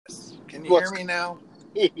Can you hear me now?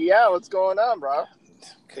 Yeah, what's going on, bro?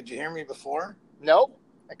 Could you hear me before? Nope,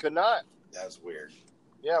 I could not. That was weird.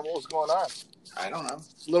 Yeah, what was going on? I don't know.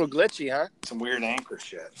 A little glitchy, huh? Some weird anchor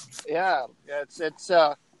shit. Yeah, it's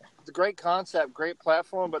a great concept, great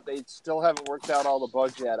platform, but they still haven't worked out all the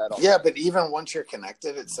bugs yet. I don't. Yeah, but even once you're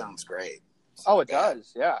connected, it sounds great. Oh, it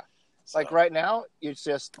does. Yeah. So, Like right now, it's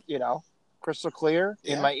just crystal clear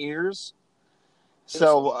in my ears.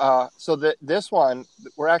 This one,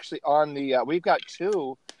 we're actually on the. We've got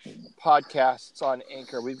two podcasts on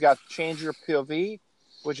Anchor. We've got Change Your POV,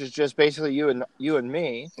 which is just basically you and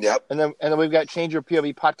me. Yep. And then we've got Change Your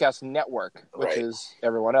POV Podcast Network, which is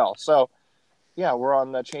everyone else. So yeah, we're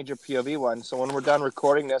on the Change Your POV one. So when we're done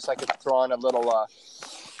recording this, I could throw on a little a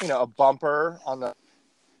bumper on the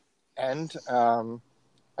end.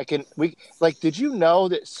 Did you know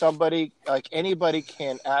that anybody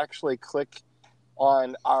can actually click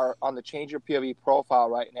on the Change Your POV profile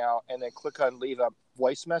right now and then click on leave a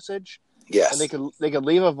voice message? Yes. And they could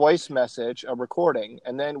leave a voice message, a recording,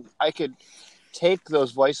 and then I could take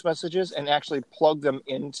those voice messages and actually plug them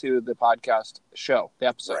into the podcast show, the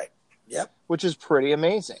episode. Right. Yep. Which is pretty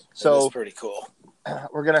amazing. So it's pretty cool.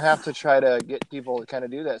 We're going to have to try to get people to kind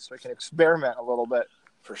of do this so we can experiment a little bit.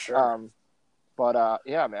 For sure.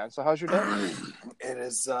 Yeah, man. So how's your day?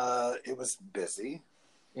 It was busy.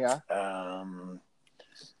 Yeah.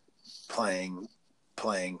 Playing,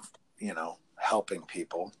 helping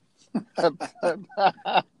people. I'll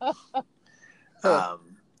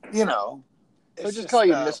just call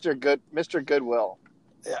you Mr. Goodwill.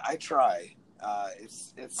 Yeah, I try.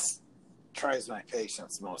 It's tries my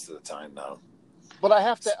patience most of the time, though. But I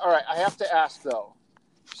have to ask though.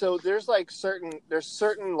 So there's certain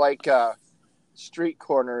street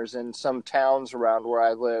corners in some towns around where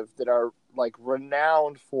I live that are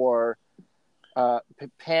renowned for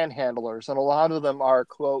panhandlers, and a lot of them are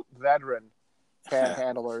quote veteran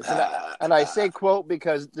panhandlers. And I say quote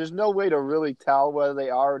because there's no way to really tell whether they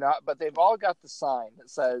are or not, but they've all got the sign that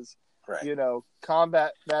says,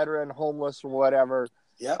 combat veteran, homeless, or whatever.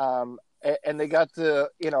 Yeah. And they got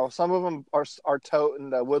some of them are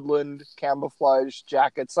toting the Woodland camouflage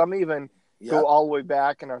jackets. Some even go all the way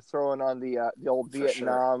back and are throwing on the old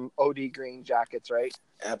Vietnam OD green jackets, right?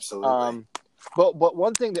 Absolutely. But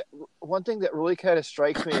one thing that really kind of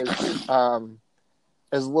strikes me as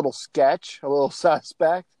a little sketch, a little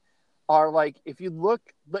suspect, are if you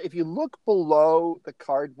look below the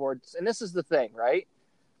cardboard, and this is the thing, right?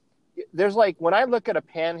 There's when I look at a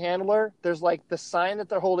panhandler, there's the sign that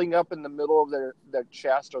they're holding up in the middle of their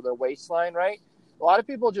chest or their waistline, right? A lot of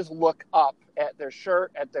people just look up at their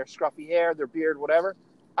shirt, at their scruffy hair, their beard, whatever.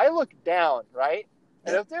 I look down, right?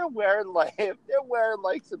 And if they're wearing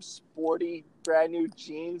some sporty brand new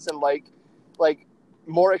jeans and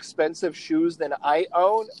more expensive shoes than I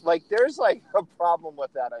own, there's a problem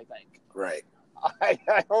with that, I think. Right. I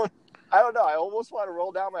don't know. I almost want to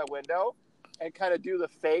roll down my window and kind of do the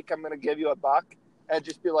fake, I'm going to give you $1 and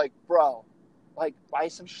just be like, bro, buy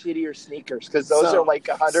some shittier sneakers because those are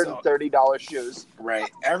 $130 shoes. Right.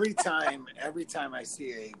 Every time I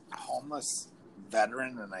see a homeless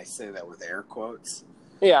veteran, and I say that with air quotes.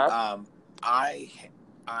 Yeah.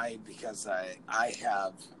 Because I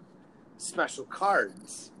have special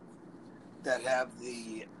cards that have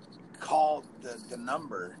the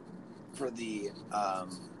number for the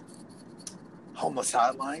homeless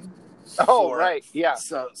hotline. Oh, right. Yeah.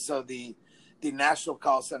 So the National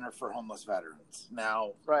Call Center for Homeless Veterans.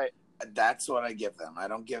 Now, right. That's what I give them. I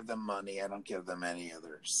don't give them money. I don't give them any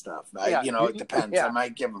other stuff. It depends. Yeah. I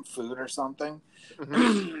might give them food or something,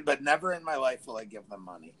 but never in my life will I give them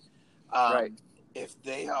money. Right. If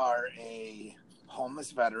they are a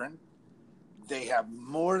homeless veteran, they have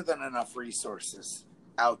more than enough resources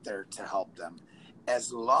out there to help them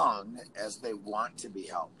as long as they want to be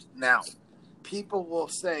helped. Now, people will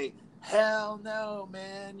say, hell no,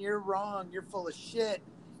 man, you're wrong. You're full of shit.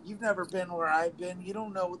 You've never been where I've been. You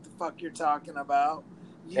don't know what the fuck you're talking about.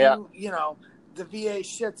 The VA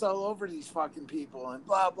shits all over these fucking people and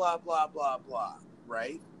blah, blah, blah, blah, blah.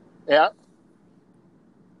 Right? Yeah.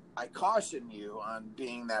 I caution you on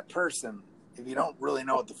being that person if you don't really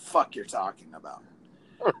know what the fuck you're talking about.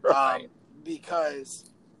 Right. Because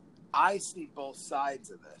I see both sides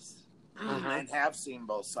of this and have seen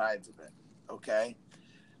both sides of it. Okay?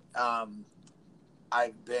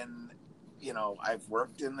 I've been, I've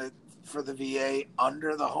worked for the VA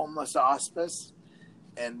under the homeless auspice,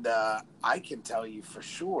 and I can tell you for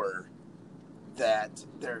sure that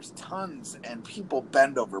there's tons and people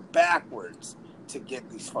bend over backwards to get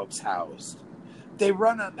these folks housed. They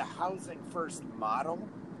run on the housing first model.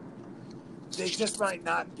 They just might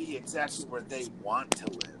not be exactly where they want to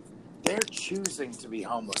live. they're choosing to be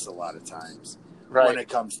homeless a lot of times Right. when it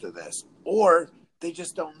comes to this, or they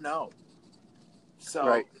just don't know. So,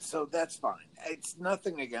 Right. so that's fine. It's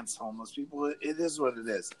nothing against homeless people. It is what it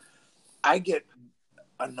is. I get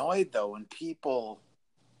annoyed though when people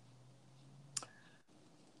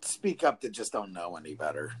speak up that just don't know any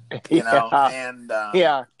better, you know,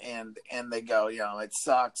 Yeah. and they go, it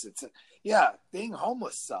sucks. Being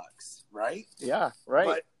homeless sucks, right? Yeah. Right.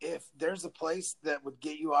 But if there's a place that would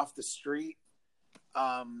get you off the street,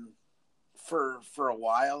 for a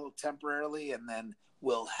while temporarily, and then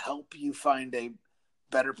will help you find a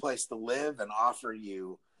better place to live and offer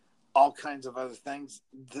you all kinds of other things,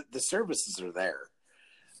 the services are there.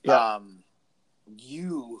 Yeah.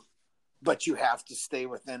 But you have to stay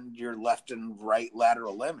within your left and right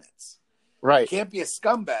lateral limits. Right. You can't be a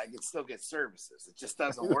scumbag and still get services. It just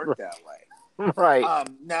doesn't work that way. Right.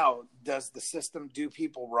 Now, does the system do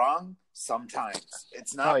people wrong? Sometimes.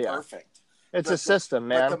 It's not perfect. It's a system,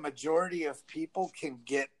 man. But the majority of people can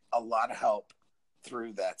get a lot of help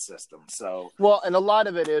through that system. So, well, and a lot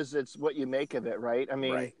of it is, it's what you make of it, right? I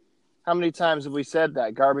mean, right. How many times have we said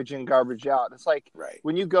that? Garbage in, garbage out. It's like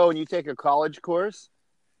when you go and you take a college course,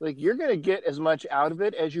 like you're going to get as much out of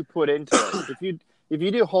it as you put into it. If you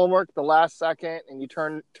do homework the last second and you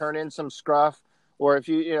turn in some scruff, or if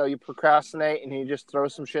you procrastinate and you just throw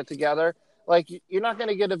some shit together, like you're not going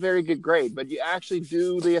to get a very good grade. But you actually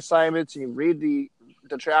do the assignments and you read the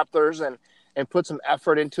chapters and put some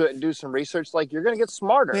effort into it and do some research, like you're going to get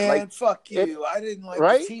smarter. Man, like, fuck you. I didn't like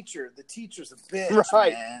the teacher. The teacher's a bitch,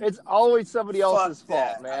 right. man. It's always somebody else's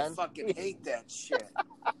fault, that. man. I fucking hate that shit.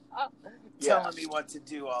 Yeah. Telling me what to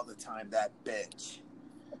do all the time, that bitch.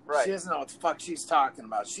 Right. She doesn't know what the fuck she's talking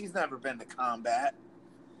about. She's never been to combat.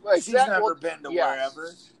 Like she's never been to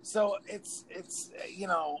wherever. So it's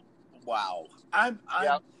wow. I'm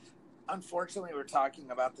unfortunately, we're talking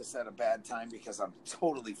about this at a bad time because I'm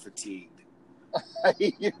totally fatigued.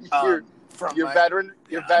 You're veteran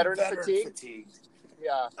fatigued.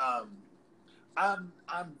 Yeah. I'm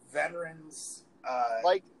veterans.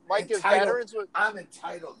 Like if veterans would, I'm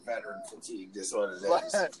entitled veteran fatigued is what it is.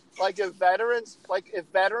 Like if veterans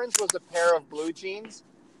was a pair of blue jeans,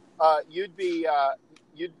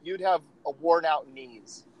 you'd have a worn out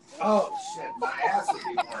knees. Oh shit, my ass would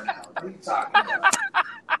be worn out. What are you talking about?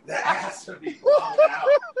 The ass would be blown out.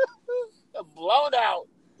 Blown out.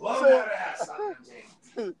 Blown out ass on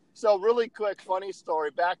the jeans. So really quick, funny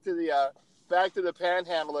story. Back to the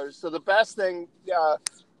panhandlers. So the best thing,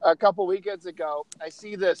 a couple weekends ago, I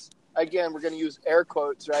see this again. We're going to use air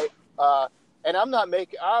quotes, right? And I'm not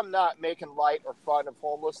making light or fun of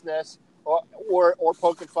homelessness or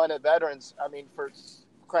poking fun at veterans. I mean, for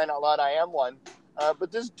crying out loud, I am one.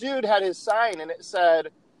 But this dude had his sign, and it said,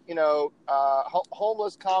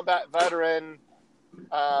 homeless combat veteran. It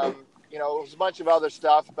was a bunch of other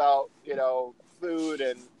stuff about food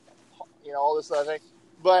and all this other thing.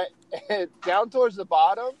 But down towards the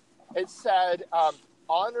bottom, it said,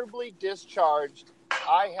 honorably discharged.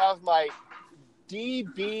 I have my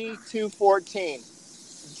DB 214,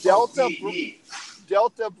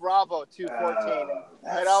 Delta Bravo 214,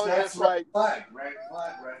 and I was just like, red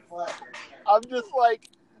flag.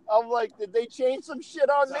 I'm like, did they change some shit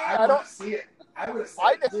on me? I don't see it. I would have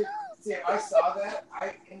said, see, if I saw that,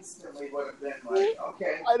 I instantly would have been like,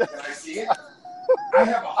 okay, can I see it? I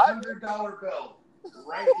have $100 bill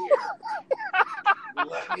right here.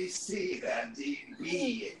 Let me see that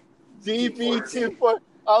DB 214.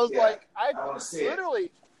 I was like, I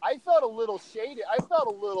literally. I felt a little shaded. I felt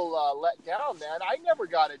a little let down, man. I never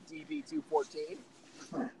got a DB 214.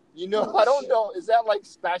 I don't know. Is that like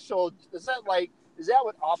special? Is that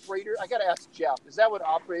what operator? I gotta ask Jeff. Is that what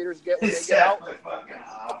operators get when they get out? Fucking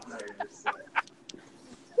operators.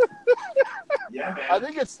 Yeah, man. I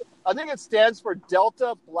think it stands for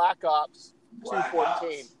Delta Black Ops 214.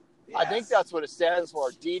 Yes. I think that's what it stands for.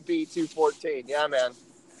 DB 214. Yeah, man.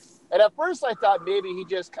 And at first I thought maybe he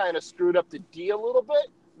just kind of screwed up the D a little bit.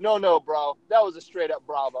 No, bro. That was a straight up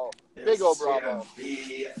Bravo. Big old Bravo.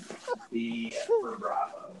 B for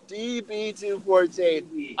Bravo. DB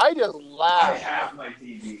 214. I just laughed. I have my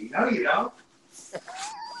DB. No, you don't.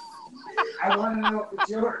 I want to know if it's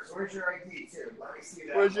yours. Where's your ID, too? Let me see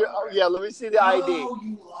that. Let me see the ID. Oh,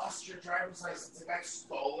 you lost your driver's license. It got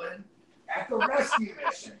stolen at the rescue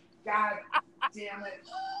mission. God damn it.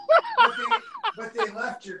 But they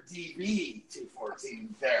left your DB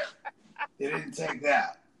 214 there. They didn't take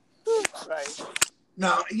that. Right.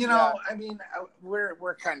 No, I mean,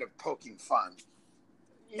 we're kind of poking fun.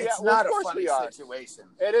 Yeah, it's not a funny situation.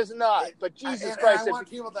 It is not. But Jesus Christ. I want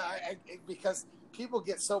people to, because people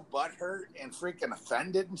get so butthurt and freaking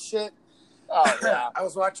offended and shit. Oh, yeah. I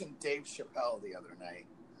was watching Dave Chappelle the other night.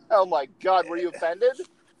 Oh, my God. Were you offended?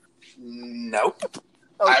 Nope.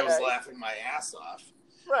 Okay. I was laughing my ass off.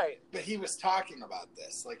 Right. But he was talking about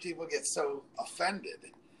this. Like, people get so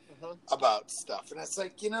offended Mhm. about stuff. And it's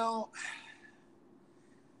like,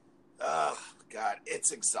 oh, God,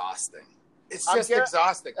 it's exhausting. It's just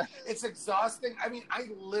exhausting. It's exhausting. I mean, I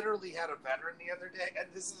literally had a veteran the other day,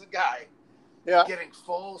 and this is a guy getting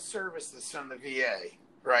full services from the VA,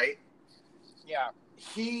 right? Yeah.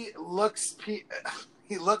 He looks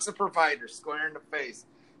a provider square in the face,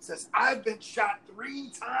 says, I've been shot 3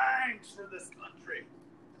 times for this country.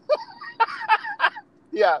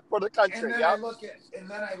 Yeah, for the country. And then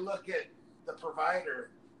I look at the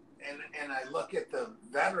provider, and I look at the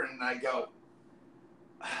veteran, and I go,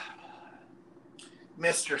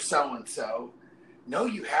 Mr. So-and-so, no,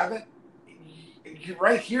 you haven't. You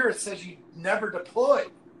right here, it says you never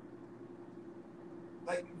deployed.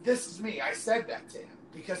 Like, this is me. I said that to him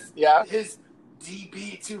because his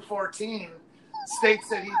DB 214 states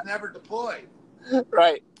that he's never deployed.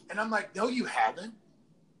 Right. And I'm like, no, you haven't.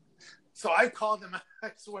 So I called him,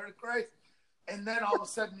 I swear to Christ. And then all of a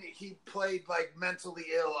sudden he played like mentally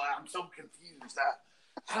ill. I'm so confused.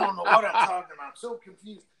 I don't know what I'm talking about. I'm so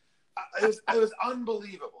confused. It was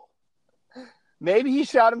unbelievable. Maybe he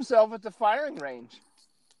shot himself at the firing range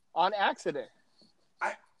on accident.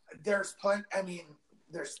 There's plenty. I mean,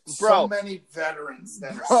 there's so many veterans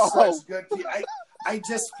that are such good people. I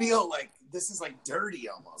just feel like this is like dirty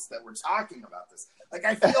almost that we're talking about this. Like,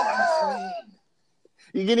 I feel unclean.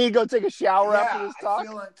 You need to go take a shower after this talk? I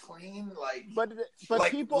feel unclean. But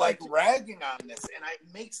people like ragging on this, and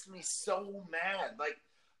it makes me so mad. Like,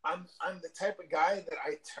 I'm the type of guy that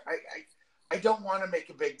I don't want to make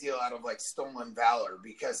a big deal out of like stolen valor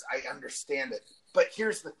because I understand it. But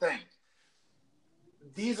here's the thing.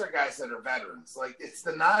 These are guys that are veterans. Like, it's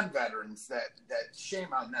the non-veterans that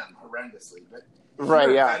shame on them horrendously. But if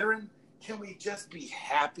you're a veteran, can we just be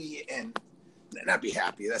happy and not be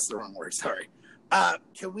happy? That's the wrong word. Sorry.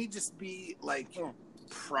 Can we just be like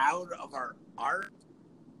proud of our art?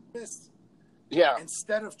 Yeah.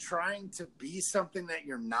 Instead of trying to be something that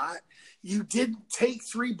you're not, you didn't take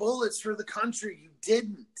 3 bullets for the country. You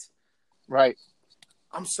didn't. Right.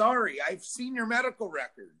 I'm sorry. I've seen your medical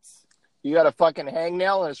records. You got a fucking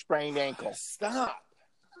hangnail and a sprained ankle. Stop.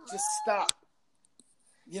 Just stop.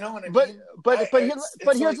 You know what I mean? But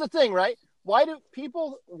here's the thing, right? Why do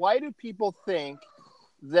people think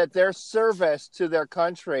that their service to their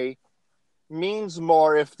country means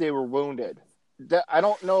more if they were wounded? I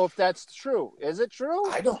don't know if that's true. Is it true?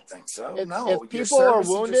 I don't think so. No. If people are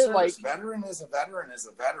wounded, like, veteran is a veteran is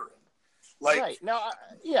a veteran. Like, right now,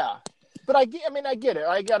 yeah. But I get it.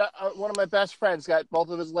 I got one of my best friends got both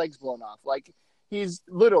of his legs blown off. Like, he's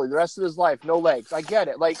literally the rest of his life no legs. I get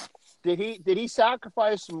it. Like, did he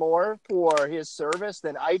sacrifice more for his service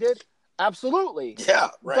than I did? Absolutely. Yeah,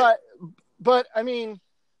 right. But I mean,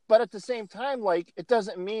 but at the same time, like, it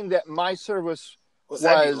doesn't mean that my service was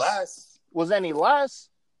any less,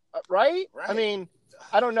 right? I mean,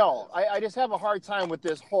 I don't know. I just have a hard time with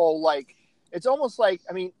this whole, like, it's almost like,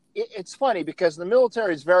 I mean, it's funny because the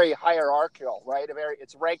military is very hierarchical, right?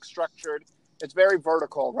 It's rank structured. It's very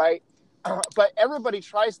vertical, right? But everybody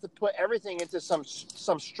tries to put everything into some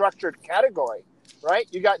structured category, right?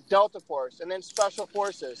 You got Delta Force and then Special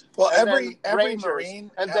Forces. Well, every Rangers,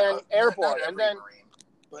 Marine. And then Airborne. And then Marine,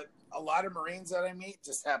 but a lot of Marines that I meet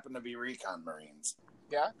just happen to be recon Marines.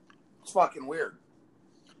 Yeah? It's fucking weird.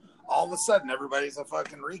 All of a sudden, everybody's a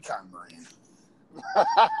fucking recon Marine.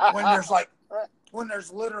 When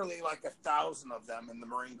there's literally like 1,000 of them in the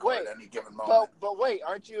Marine Corps at any given moment. But wait,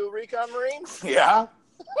 aren't you a recon Marine? Yeah.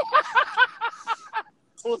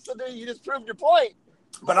 Well, so then you just proved your point.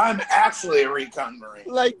 But I'm actually a recon Marine.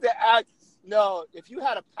 No, if you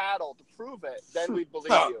had a paddle to prove it, then we'd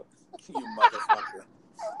believe you. You motherfucker.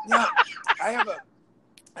 Yeah, I have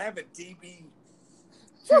a DB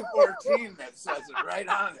 214 that says it right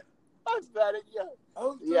on it. I bet it, yeah.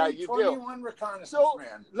 Oh, yeah, you 21 do. Reconnaissance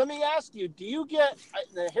man. Let me ask you: do you get?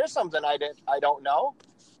 Here's something I don't know.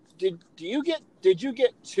 Did you get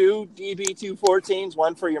 2 DB-214s,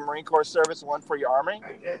 one for your Marine Corps service and one for your Army?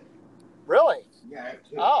 I did. Really? Yeah, I have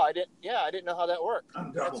 2. Oh, I didn't. Yeah, I didn't know how that worked.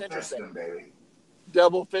 I'm double fisting, baby.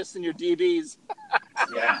 Double fisting your DBs.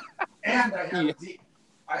 Yeah, and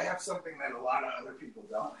I have something that a lot of other people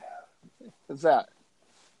don't have. What's that?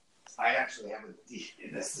 I actually have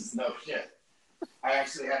this is no shit. I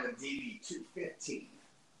actually have a DB-215.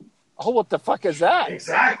 Oh, what the fuck is that?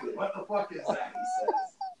 Exactly. What the fuck is that, he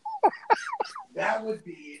says. That would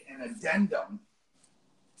be an addendum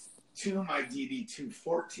to my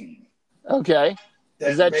DB-214. Okay.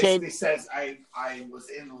 Does that basically change? says I was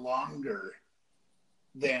in longer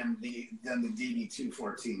than the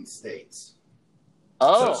DD-214 states.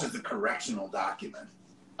 So it's just a correctional document.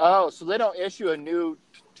 Oh, so they don't issue a new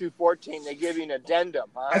 214. They give you an addendum,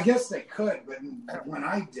 huh? I guess they could, but when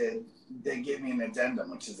I did, they gave me an addendum,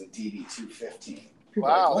 which is a DD-215.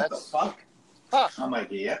 Wow, what the fuck? Huh. I'm like,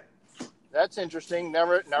 yeah. That's interesting.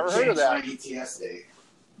 Never heard of that. My ETS date.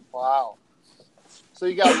 Wow. So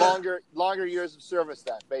you got longer years of service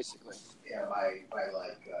then, basically. Yeah, by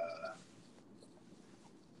like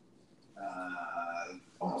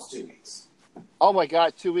almost 2 weeks. Oh my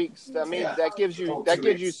God, 2 weeks. I mean, that gives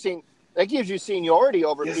you seniority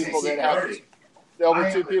over people that have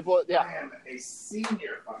people. Yeah. I am a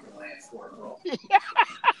senior fucking Lance Corporal.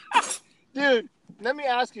 Dude, let me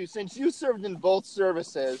ask you, since you served in both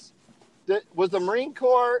services, was the Marine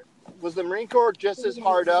Corps just as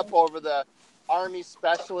hard up over the Army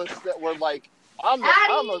specialists that were like, I'm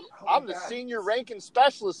the senior ranking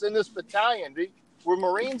specialist in this battalion? Were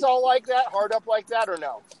Marines all like that, hard up like that, or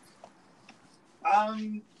no? Not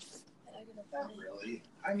really.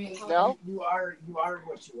 I mean, no? You are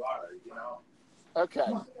what you are, you know. Okay.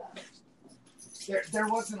 There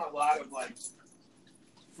wasn't a lot of like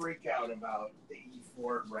freak out about the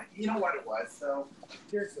E4 rank. You know what it was, though?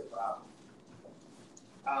 Here's the problem.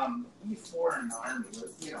 E4 in the Army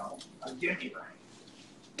was, you know, a gimme rank.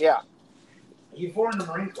 Yeah. E4 in the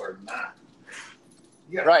Marine Corps, not.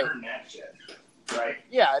 You gotta earn that shit, right?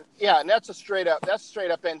 Yeah, and that's straight up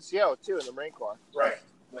NCO too in the Marine Corps. Right.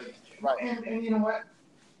 And you know what?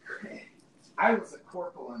 I was a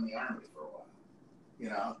corporal in the Army for a while. You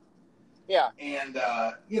know. Yeah. And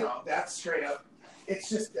you know, that's straight up. It's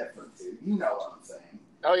just different, dude. You know what I'm saying?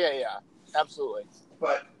 Oh yeah, absolutely.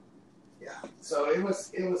 But yeah, so it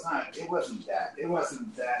wasn't that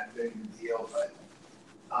big a deal, but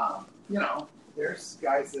you know, there's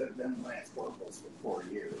guys that have been Lance Corporals for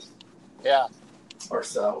 4 years. Yeah. Or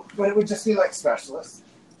so. But it would just be like specialists.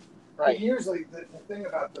 Right. And usually the thing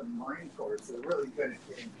about the Marine Corps is they're really good at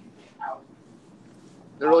getting people out.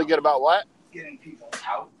 They're really good about what? Getting people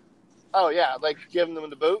out. Oh yeah, like giving them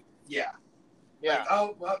the boot? Yeah. Yeah. Like,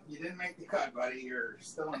 oh, well, you didn't make the cut, buddy. You're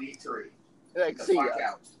still in E3. Like, Get the see fuck ya.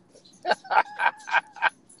 out.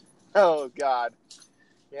 Oh, God.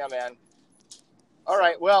 Yeah, man. All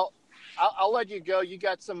right, well, I'll let you go. You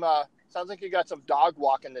got some, sounds like you got some dog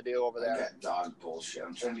walking to do over there. I got dog bullshit.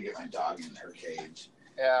 I'm trying to get my dog in her cage.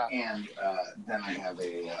 Yeah. And then I have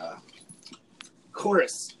a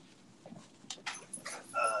chorus,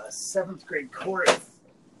 7th grade chorus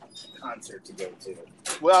concert to go to.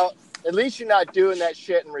 Well, at least you're not doing that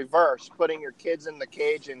shit in reverse, putting your kids in the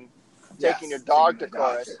cage and taking your dog to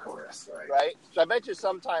chorus. Right? So I bet you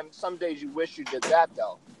some days you wish you did that,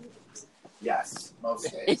 though. Yes,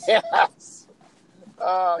 most days. Yes.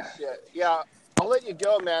 Oh, shit. Yeah, I'll let you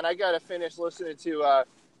go, man. I got to finish listening to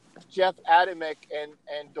Jeff Adamick and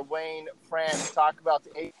Dwayne France talk about the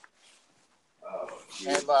 8. Oh,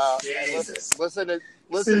 and Jesus. listen to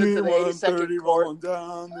the 80-second chorus.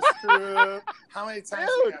 Down the strip. How many times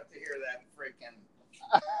do you have to hear that freaking...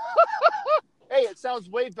 Hey, it sounds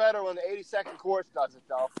way better when the 80-second chorus does it,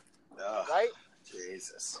 though. Right?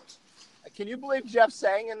 Jesus. Can you believe Jeff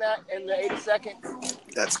sang in the 80-second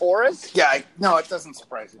chorus? Yeah, no, it doesn't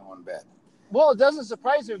surprise me one bit. Well, it doesn't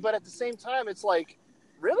surprise me, but at the same time, it's like,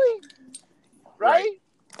 really? Right?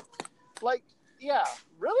 Like, yeah,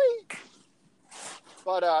 really?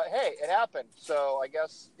 But, hey, it happened. So I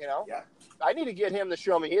guess, you know, I need to get him to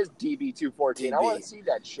show me his DB-214. I want to see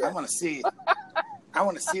that shit. I want to see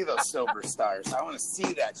those silver stars. I want to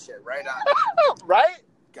see that shit right on. Right?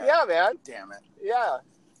 God, yeah, man. Damn it. Yeah.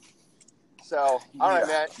 So, all right,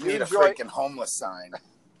 man. You need a freaking homeless sign.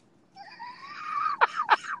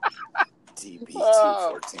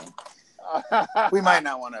 DB-214. We might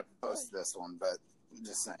not want to post this one, but I'm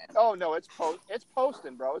just saying. Oh, no, it's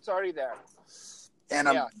posting, bro. It's already there. And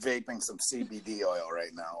I'm vaping some CBD oil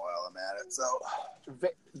right now while I'm at it. So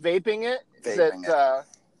vaping it? Vaping it.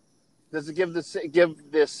 Does it give the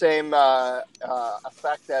same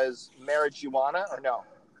effect as marijuana or no?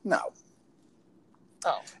 No.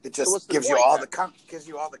 Oh, it just gives you all the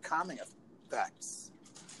calming effects.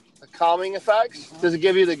 The calming effects? Mm-hmm. Does it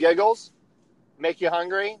give you the giggles? Make you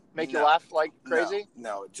hungry? Make you laugh like crazy?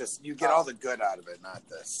 No, just you get all the good out of it, not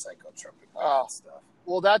the psychotropic stuff.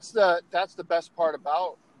 Well, that's the best part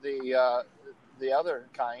about the other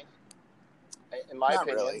kind, in my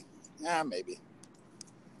opinion. Not really. Yeah, maybe.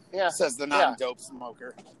 Yeah, says the non-dope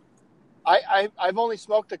smoker. I've only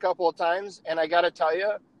smoked a couple of times, and I got to tell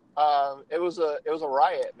you, it was a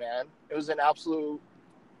riot, man. It was an absolute.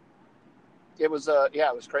 It was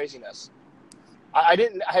craziness. I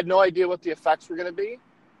had no idea what the effects were going to be.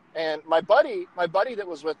 And my buddy that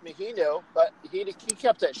was with me, he knew, but he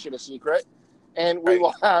kept that shit a secret. And we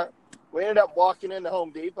ended up walking into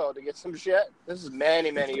Home Depot to get some shit. This is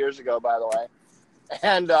many, many years ago, by the way.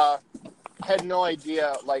 And had no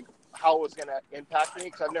idea, like, how it was going to impact me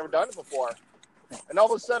because I've never done it before. And all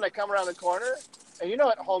of a sudden, I come around the corner, and you know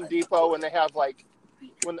at Home Depot when they have, like,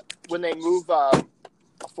 when they move a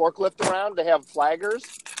forklift around, they have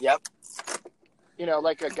flaggers. Yep. You know,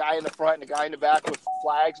 like a guy in the front and a guy in the back with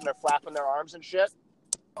flags, and they're flapping their arms and shit.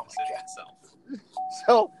 Oh my God.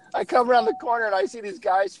 So I come around the corner and I see these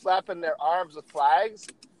guys flapping their arms with flags,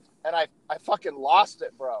 and I fucking lost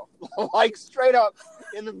it, bro. Like straight up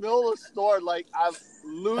in the middle of the store, like I'm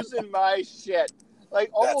losing my shit,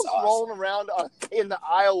 like almost awesome. rolling around in the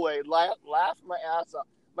aisleway, laughing my ass off.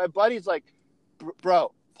 My buddy's like,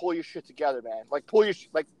 "Bro, pull your shit together, man. Like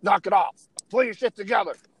knock it off. Pull your shit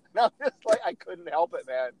together." No, just like I couldn't help it,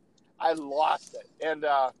 man. I lost it, and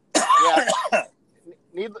yeah.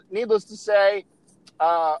 Needless to say,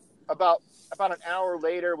 about an hour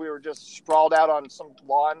later, we were just sprawled out on some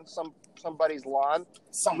lawn, somebody's lawn,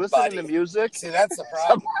 listening to music. See, that's the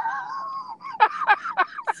problem.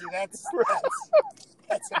 See,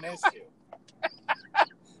 that's an issue.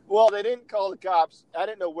 Well, they didn't call the cops. I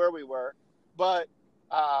didn't know where we were, but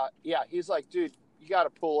yeah, he's like, dude, you got to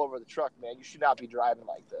pull over the truck, man. You should not be driving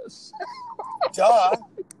like this. Duh.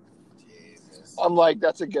 Jesus. I'm like,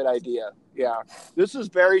 that's a good idea. Yeah. This was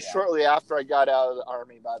very shortly after I got out of the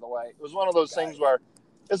Army, by the way. It was one of those things where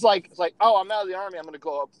it's like, oh, I'm out of the Army. I'm going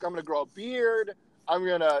to grow a beard. I'm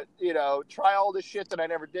going to, try all this shit that I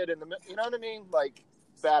never did in the, you know what I mean? Like,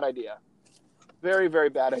 bad idea. Very, very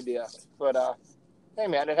bad idea. But, hey,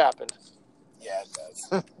 man, it happened. Yeah, it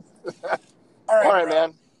does. All right,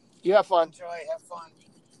 man. You have fun. Enjoy. Have fun.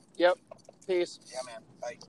 Yep. Peace. Yeah, man.